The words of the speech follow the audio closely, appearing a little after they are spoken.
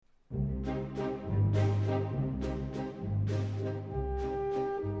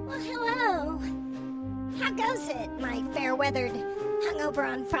How goes it, my fair-weathered hungover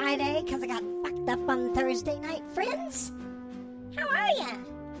on Friday because I got fucked up on Thursday night friends? How are ya?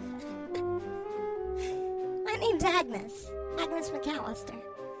 My name's Agnes McAlester.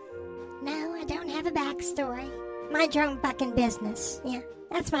 No, I don't have a backstory. Mind your own fucking business. Yeah,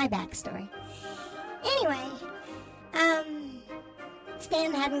 that's my backstory. Anyway,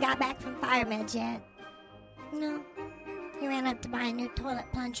 Stan hadn't got back from fire meds yet. No, he ran up to buy a new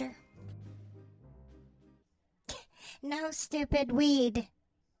toilet plunger. No, stupid, weed,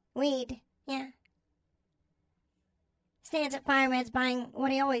 yeah. Stan's at fire meds buying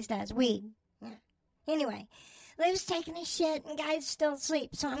what he always does, weed. Yeah. Anyway, Lou's taking his shit and Guy's still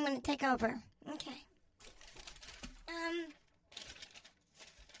asleep, so I'm going to take over. Okay.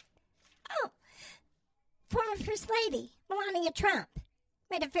 Former First Lady, Melania Trump,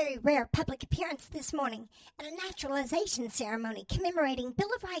 made a very rare public appearance this morning at a naturalization ceremony commemorating Bill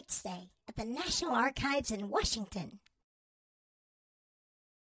of Rights Day at the National Archives in Washington.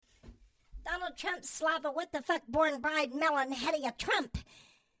 Donald Trump's Slava what-the-fuck-born bride Melania Trump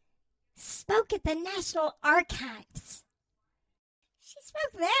spoke at the National Archives. She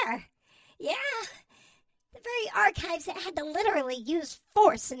spoke there. Yeah, the very archives that had to literally use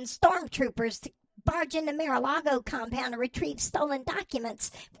force and stormtroopers to barge into Mar-a-Lago compound and retrieve stolen documents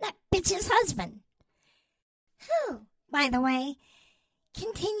from that bitch's husband. Who, by the way,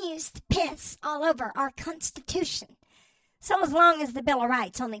 continues to piss all over our Constitution. So as long as the Bill of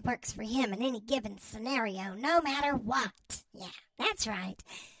Rights only works for him in any given scenario, no matter what. Yeah, that's right.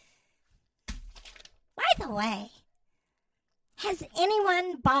 By the way, has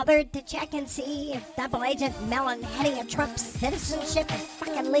anyone bothered to check and see if double agent Melania Trump's citizenship is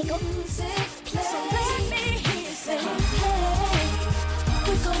fucking legal? So let me hear you say, hey,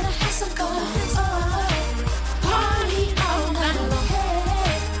 we're gonna have some fun, party all night long,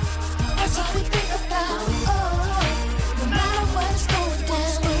 hey, that's all we think about, no matter what's going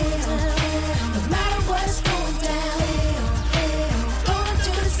down, no matter what's going down, gonna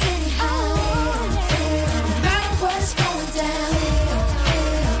do this anyhow, no matter what's going down.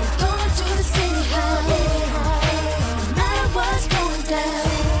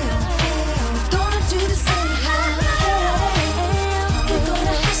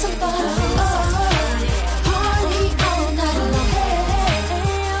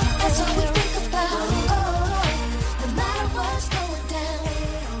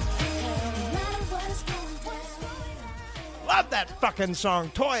 Love that fucking song,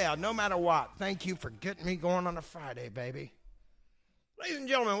 Toya, no matter what. Thank you for getting me going on a Friday, baby. Ladies and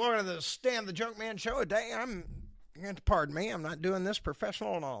gentlemen, welcome to the Stan the Junk Man show. Today, you're going to pardon me, I'm not doing this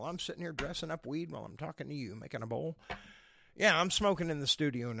professional at all. I'm sitting here dressing up weed while I'm talking to you, making a bowl. Yeah, I'm smoking in the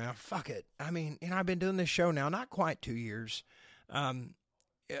studio now. Fuck it. I mean, I've been doing this show now, not quite 2 years.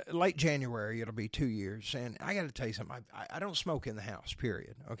 Late January, it'll be 2 years. And I got to tell you something. I don't smoke in the house,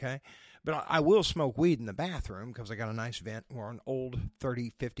 period, okay? But I will smoke weed in the bathroom because I got a nice vent or an old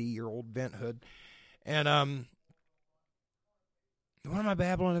 30, 50-year-old vent hood. And what am I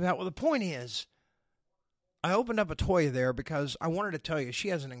babbling about? Well, the point is, I opened up a Toya there because I wanted to tell you she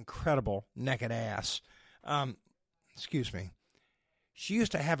has an incredible naked ass. Excuse me. She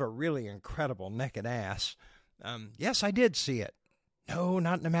used to have a really incredible naked ass. Yes, I did see it. No,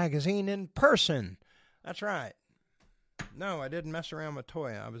 not in a magazine, in person. That's right. No, I didn't mess around with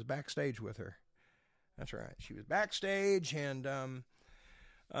Toya. I was backstage with her. That's right. She was backstage, and her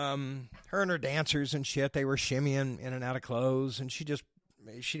and her dancers and shit, they were shimmying in and out of clothes, and she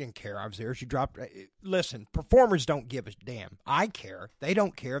didn't care I was there. She dropped. Listen, performers don't give a damn. I care. They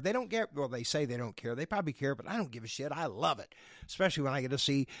don't care. They don't get. Well, they say they don't care. They probably care, but I don't give a shit. I love it, especially when I get to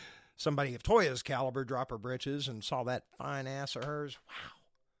see somebody of Toya's caliber drop her britches and saw that fine ass of hers. Wow,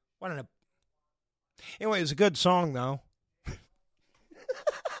 what an. Anyway, it was a good song though.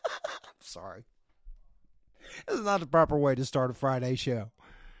 Sorry. This is not the proper way to start a Friday show.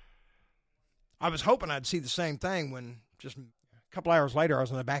 I was hoping I'd see the same thing when just a couple hours later I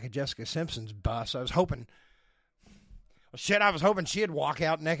was on the back of Jessica Simpson's bus. I was hoping, I was hoping she'd walk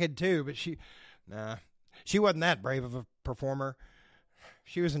out naked too, but she wasn't that brave of a performer.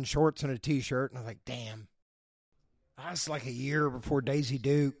 She was in shorts and a t-shirt, and I was like, damn. That's like a year before Daisy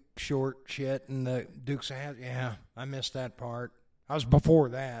Duke short shit and the Dukes of Hazzard. Yeah, I missed that part. I was before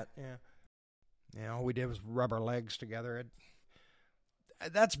that, yeah. Yeah, all we did was rub our legs together.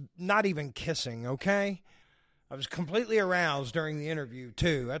 That's not even kissing, okay? I was completely aroused during the interview,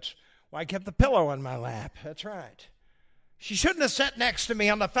 too. That's why I kept the pillow on my lap. That's right. She shouldn't have sat next to me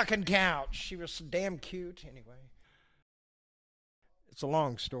on the fucking couch. She was so damn cute. Anyway, it's a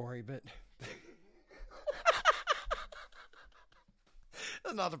long story, but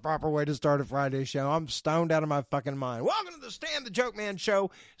That's not the proper way to start a Friday show. I'm stoned out of my fucking mind. Welcome to the Stan the Joke Man show.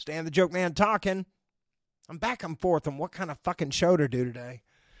 Stan the Joke Man talking. I'm back and forth on what kind of fucking show to do today.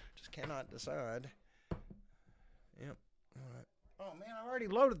 Just cannot decide. Yep. All right. Oh, man, I already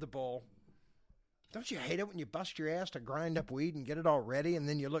loaded the bowl. Don't you hate it when you bust your ass to grind up weed and get it all ready, and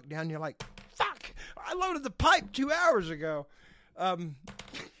then you look down and you're like, fuck, I loaded the pipe 2 hours ago.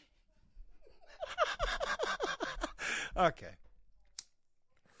 Okay.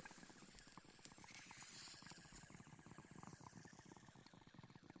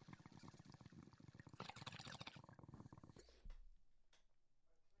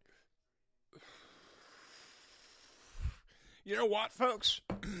 You know what, folks?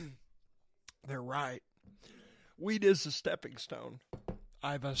 They're right. Weed is a stepping stone.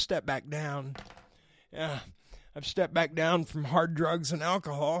 I've stepped back down. Yeah, I've stepped back down from hard drugs and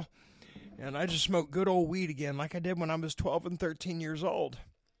alcohol, and I just smoke good old weed again like I did when I was 12 and 13 years old.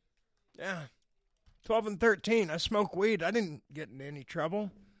 Yeah, 12 and 13, I smoked weed. I didn't get into any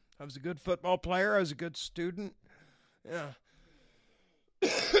trouble. I was a good football player. I was a good student. Yeah.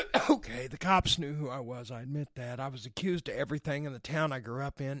 Okay, the cops knew who I was. I admit that. I was accused of everything in the town I grew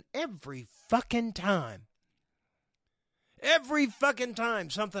up in. Every fucking time. Every fucking time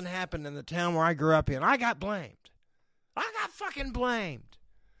something happened in the town where I grew up in, I got blamed. I got fucking blamed.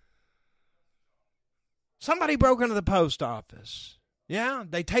 Somebody broke into the post office. Yeah,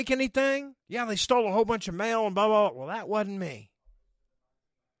 they take anything? Yeah, they stole a whole bunch of mail and blah, blah, blah. Well, that wasn't me.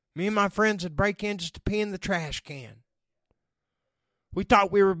 Me and my friends would break in just to pee in the trash can. We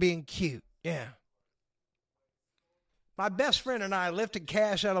thought we were being cute. Yeah. My best friend and I lifted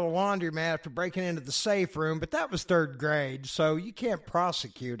cash out of the laundromat after breaking into the safe room, but that was third grade, so you can't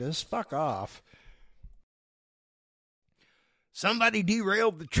prosecute us. Fuck off. Somebody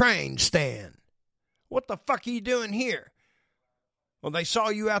derailed the train, Stan. What the fuck are you doing here? Well, they saw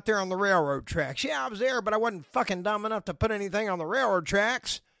you out there on the railroad tracks. Yeah, I was there, but I wasn't fucking dumb enough to put anything on the railroad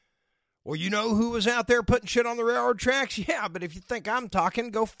tracks. Well, you know who was out there putting shit on the railroad tracks? Yeah, but if you think I'm talking,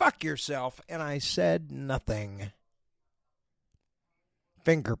 go fuck yourself. And I said nothing.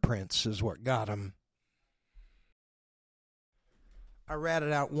 Fingerprints is what got him. I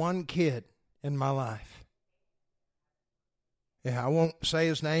ratted out one kid in my life. Yeah, I won't say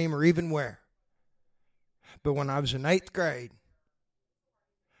his name or even where. But when I was in 8th grade,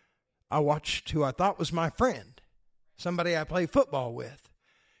 I watched who I thought was my friend, somebody I play football with,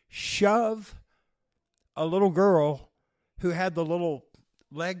 shove a little girl who had the little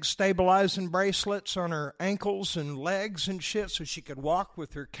leg stabilizing bracelets on her ankles and legs and shit so she could walk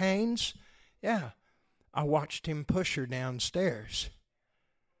with her canes. Yeah, I watched him push her downstairs.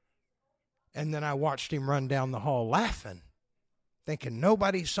 And then I watched him run down the hall laughing, thinking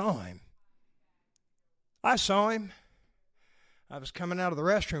nobody saw him. I saw him. I was coming out of the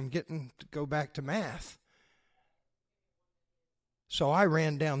restroom getting to go back to math. So I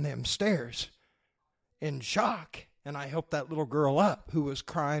ran down them stairs in shock, and I helped that little girl up who was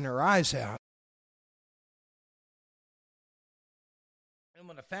crying her eyes out. And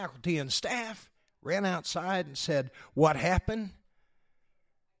when the faculty and staff ran outside and said, "What happened?"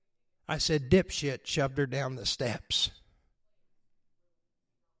 I said, "Dipshit shoved her down the steps."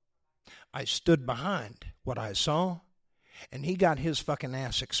 I stood behind what I saw, and he got his fucking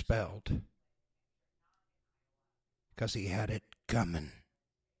ass expelled. Because he had it coming.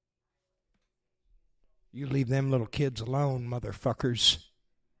 You leave them little kids alone, motherfuckers.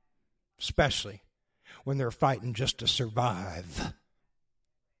 Especially when they're fighting just to survive.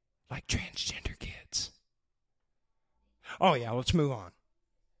 Like transgender kids. Oh yeah, let's move on.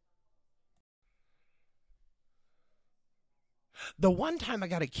 The one time I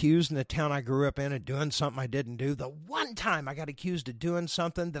got accused in the town I grew up in of doing something I didn't do, the one time I got accused of doing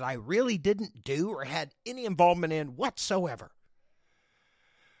something that I really didn't do or had any involvement in whatsoever.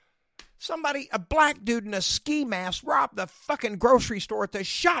 Somebody, a black dude in a ski mask, robbed the fucking grocery store with a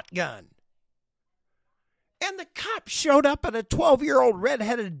shotgun. And the cops showed up at a 12-year-old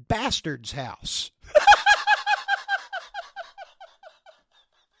redheaded bastard's house.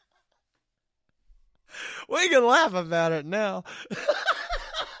 We can laugh about it now.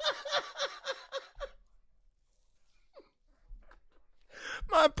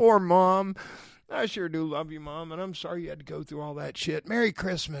 My poor mom. I sure do love you, Mom, and I'm sorry you had to go through all that shit. Merry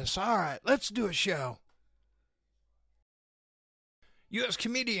Christmas. All right, let's do a show. U.S.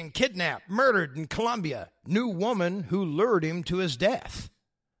 comedian kidnapped, murdered in Colombia. New woman who lured him to his death.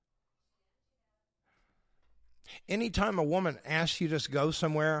 Anytime a woman asks you to go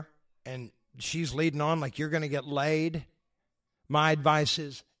somewhere and she's leading on like you're going to get laid, my advice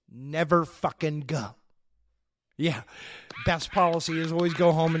is never fucking go. Yeah. Best policy is always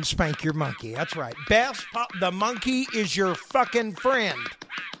go home and spank your monkey. That's right. The monkey is your fucking friend.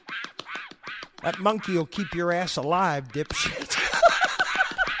 That monkey will keep your ass alive, dipshit.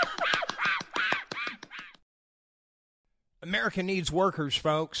 America needs workers,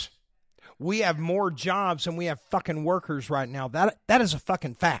 folks. We have more jobs than we have fucking workers right now. That is a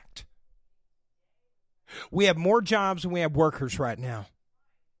fucking fact. We have more jobs than we have workers right now.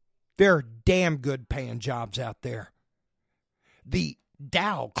 There are damn good paying jobs out there. The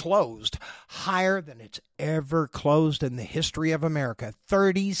Dow closed higher than it's ever closed in the history of America.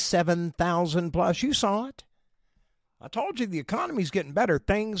 37,000 plus. You saw it. I told you the economy's getting better.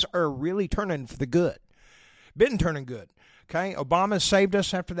 Things are really turning for the good. Been turning good. Okay, Obama saved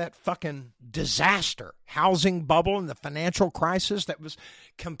us after that fucking disaster, housing bubble and the financial crisis that was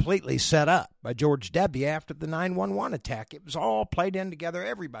completely set up by George W. after the 9/11 attack. It was all played in together.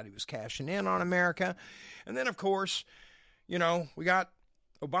 Everybody was cashing in on America. And then, of course, we got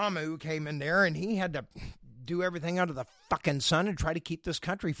Obama who came in there and he had to do everything under the fucking sun and try to keep this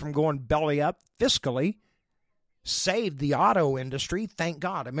country from going belly up fiscally. Saved the auto industry. Thank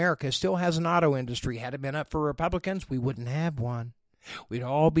God America still has an auto industry. Had it been up for Republicans, we wouldn't have one. We'd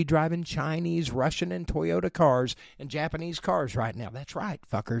all be driving Chinese, Russian, and Toyota cars and Japanese cars right now. That's right,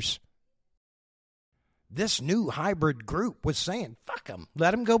 fuckers. This new hybrid group was saying, fuck them.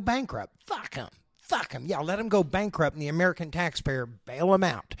 Let them go bankrupt. Fuck them. Fuck them. Yeah, let them go bankrupt and the American taxpayer bail them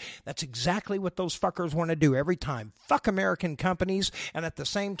out. That's exactly what those fuckers want to do every time. Fuck American companies and at the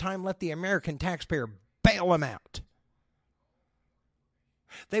same time let the American taxpayer bail them out.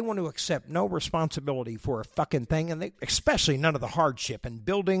 They want to accept no responsibility for a fucking thing, and especially none of the hardship in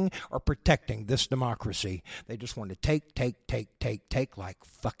building or protecting this democracy. They just want to take like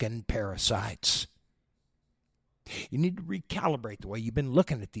fucking parasites. You need to recalibrate the way you've been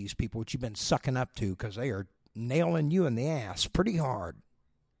looking at these people, what you've been sucking up to, because they are nailing you in the ass pretty hard.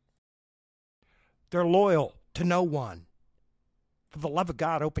 They're loyal to no one. For the love of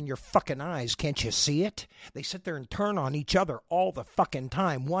God, open your fucking eyes. Can't you see it? They sit there and turn on each other all the fucking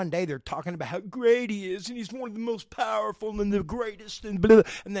time. One day they're talking about how great he is, and he's one of the most powerful and the greatest, and blah,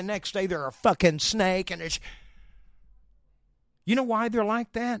 and the next day they're a fucking snake, and it's... You know why they're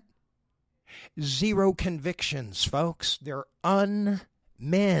like that? Zero convictions, folks. They're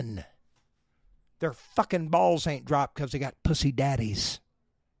unmen. Their fucking balls ain't dropped because they got pussy daddies.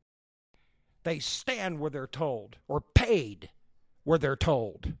 They stand where they're told, or paid where they're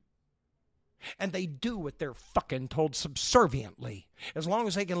told. And they do what they're fucking told subserviently. As long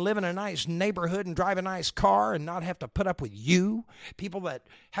as they can live in a nice neighborhood and drive a nice car and not have to put up with you, people that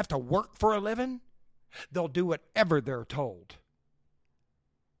have to work for a living, they'll do whatever they're told.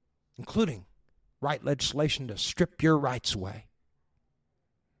 Including write legislation to strip your rights away.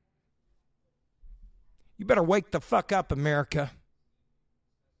 You better wake the fuck up, America.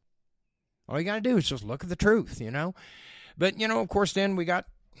 All you gotta do is just look at the truth, But, of course, then we got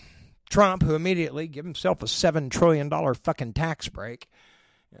Trump, who immediately gave himself a $7 trillion fucking tax break.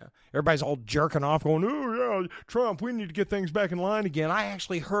 Yeah. Everybody's all jerking off going, oh, yeah, Trump, we need to get things back in line again. I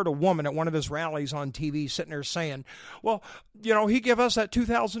actually heard a woman at one of his rallies on TV sitting there saying, well, he gave us that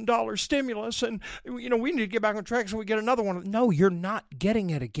 $2,000 stimulus and, we need to get back on track so we get another one. No, you're not getting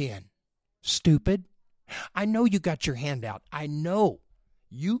it again, stupid. I know you got your hand out. I know.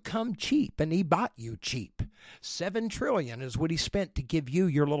 You come cheap, and he bought you cheap. $7 trillion is what he spent to give you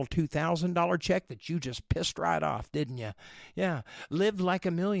your little $2,000 check that you just pissed right off, didn't you? Yeah, lived like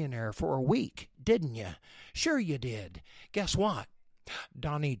a millionaire for a week, didn't you? Sure you did. Guess what?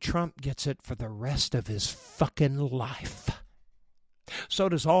 Donnie Trump gets it for the rest of his fucking life. So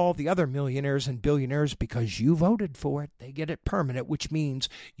does all the other millionaires and billionaires because you voted for it. They get it permanent, which means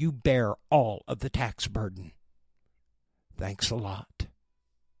you bear all of the tax burden. Thanks a lot.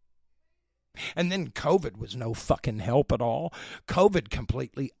 And then COVID was no fucking help at all. COVID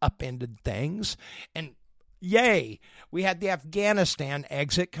completely upended things. And yay, we had the Afghanistan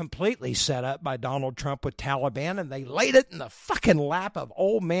exit completely set up by Donald Trump with Taliban, and they laid it in the fucking lap of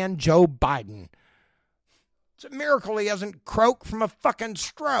old man Joe Biden. It's a miracle he hasn't croaked from a fucking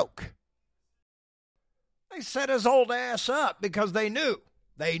stroke. They set his old ass up because they knew.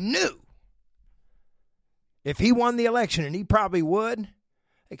 If he won the election, and he probably would,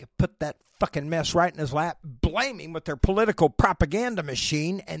 they could put that fucking mess right in his lap, blame him with their political propaganda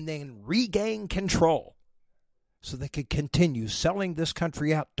machine, and then regain control so they could continue selling this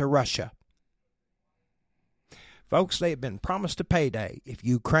country out to Russia. Folks, they have been promised a payday if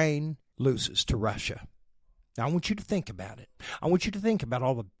Ukraine loses to Russia. Now, I want you to think about it. I want you to think about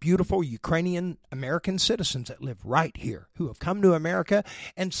all the beautiful Ukrainian American citizens that live right here, who have come to America,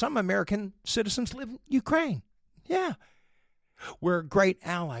 and some American citizens live in Ukraine. Yeah. We're a great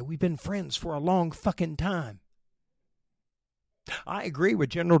ally. We've been friends for a long fucking time. I agree with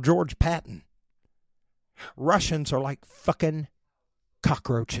General George Patton. Russians are like fucking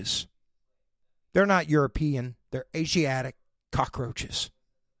cockroaches. They're not European. They're Asiatic cockroaches.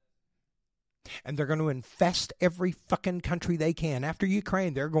 And they're going to infest every fucking country they can. After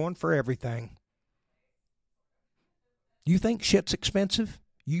Ukraine, they're going for everything. You think shit's expensive?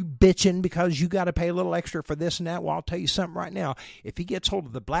 You bitching because you got to pay a little extra for this and that? Well, I'll tell you something right now. If he gets hold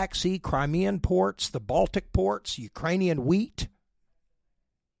of the Black Sea, Crimean ports, the Baltic ports, Ukrainian wheat,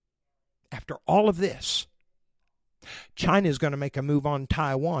 after all of this, China's going to make a move on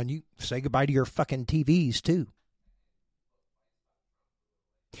Taiwan. You say goodbye to your fucking TVs, too.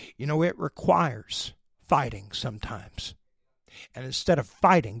 You know, it requires fighting sometimes. And instead of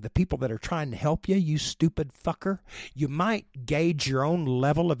fighting the people that are trying to help you, you stupid fucker, you might gauge your own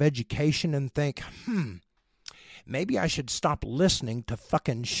level of education and think, maybe I should stop listening to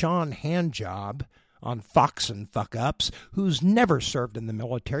fucking Sean Handjob on Fox and Fuck-Ups, who's never served in the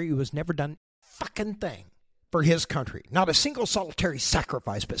military, who has never done fucking thing for his country. Not a single solitary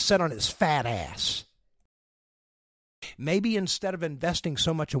sacrifice, but sat on his fat ass. Maybe instead of investing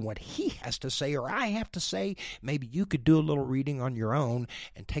so much in what he has to say or I have to say, maybe you could do a little reading on your own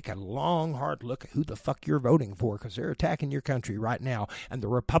and take a long, hard look at who the fuck you're voting for, because they're attacking your country right now, and the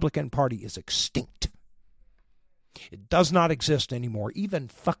Republican Party is extinct. It does not exist anymore. Even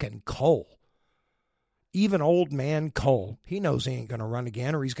fucking Cole. Even old man Cole. He knows he ain't going to run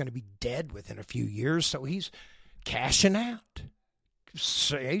again or he's going to be dead within a few years, so he's cashing out.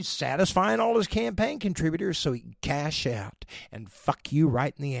 So he's satisfying all his campaign contributors so he can cash out and fuck you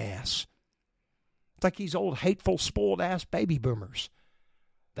right in the ass. It's like these old hateful, spoiled-ass baby boomers.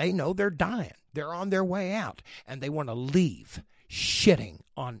 They know they're dying. They're on their way out, and they want to leave shitting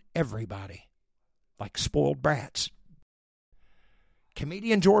on everybody like spoiled brats.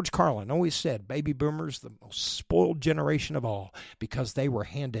 Comedian George Carlin always said baby boomers the most spoiled generation of all because they were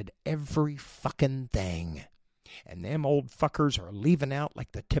handed every fucking thing. And them old fuckers are leaving out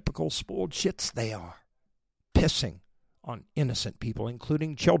like the typical spoiled shits they are. Pissing on innocent people,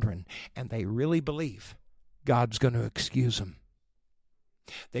 including children. And they really believe God's going to excuse them.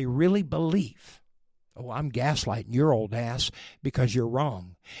 They really believe, oh, I'm gaslighting your old ass because you're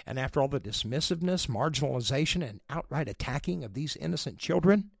wrong. And after all the dismissiveness, marginalization, and outright attacking of these innocent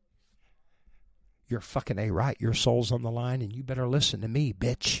children, you're fucking A-right. Your soul's on the line and you better listen to me,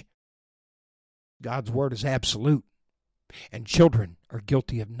 bitch. God's word is absolute, and children are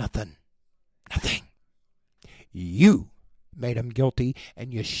guilty of nothing. Nothing. You made them guilty,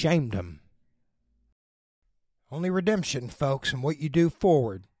 and you shamed them. Only redemption, folks, and what you do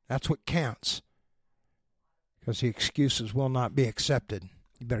forward, that's what counts. Because the excuses will not be accepted.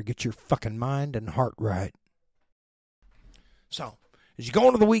 You better get your fucking mind and heart right. So, as you go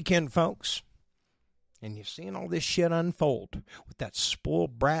into the weekend, folks, and you're seeing all this shit unfold with that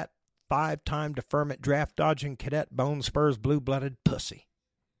spoiled brat, 5-time deferment draft dodging cadet bone spurs blue-blooded pussy.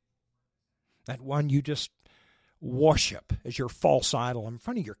 That one you just worship as your false idol in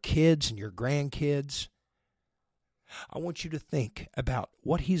front of your kids and your grandkids. I want you to think about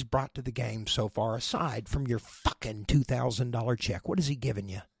what he's brought to the game so far, aside from your fucking $2,000 check. What has he given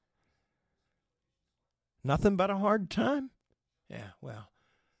you? Nothing but a hard time? Yeah, well,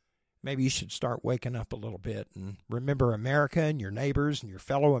 maybe you should start waking up a little bit and remember America and your neighbors and your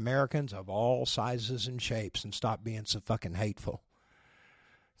fellow Americans of all sizes and shapes and stop being so fucking hateful.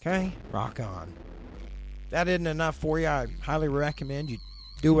 Okay? Rock on. That isn't enough for you. I highly recommend you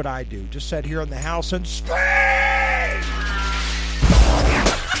do what I do. Just sit here in the house and scream!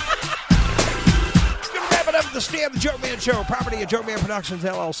 Gonna wrap it up with the Stan the Joke Man Show, property of Joke Man Productions,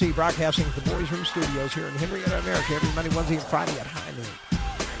 LLC, broadcasting at the Boys Room Studios here in Henrietta, America, every Monday, Wednesday, and Friday at high noon.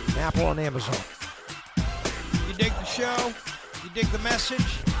 Apple and Amazon. You dig the show? You dig the message?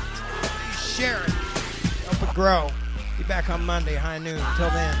 Please share it. Help it grow. Be back on Monday, high noon. Until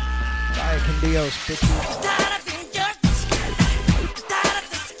then, bye, con Dios, bitches.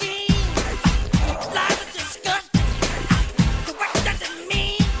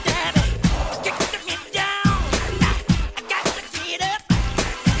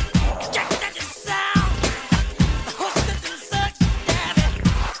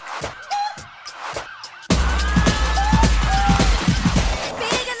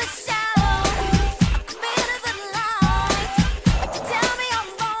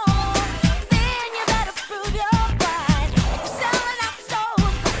 Prove your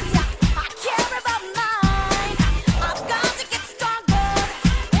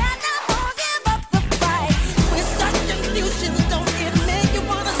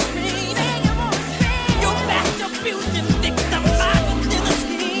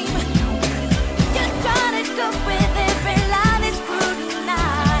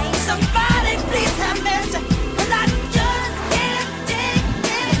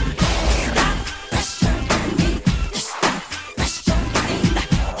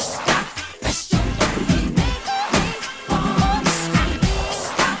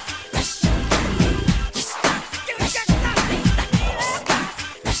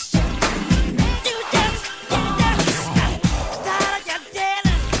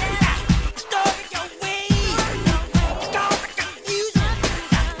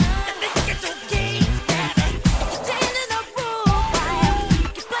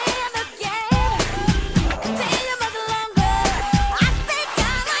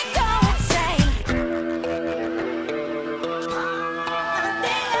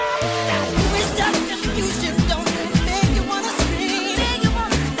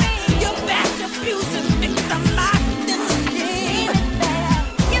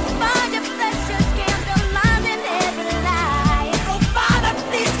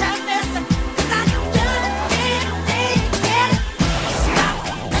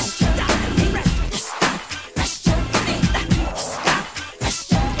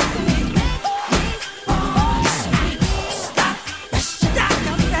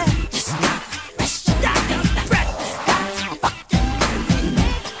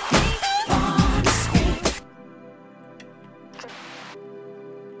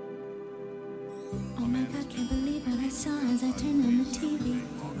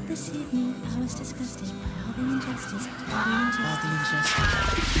evening, I was disgusted by all the injustice, all the injustice.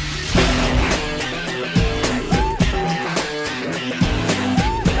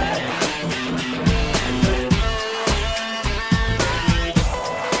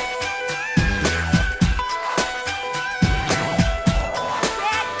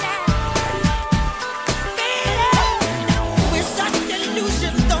 We're such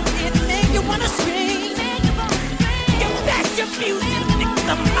delusions, don't it make you wanna scream? You back your music, stick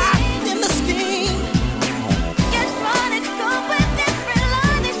the heart in the scheme. Guess what? It's going with different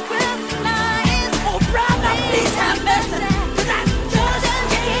love, it's real nice. Oh, brother, please have mercy, 'cause I just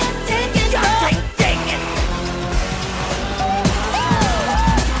can't take it. Just can't take it.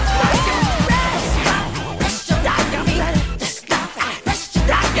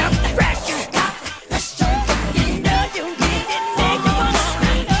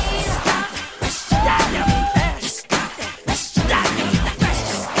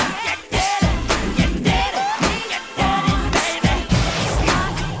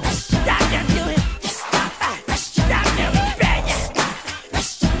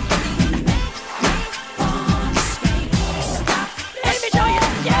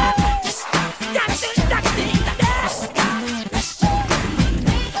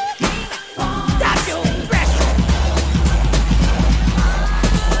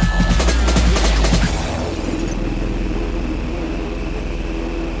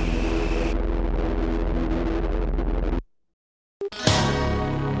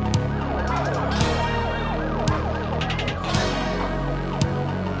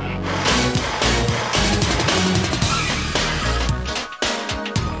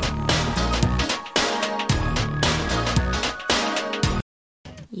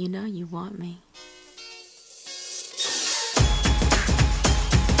 You know you want me.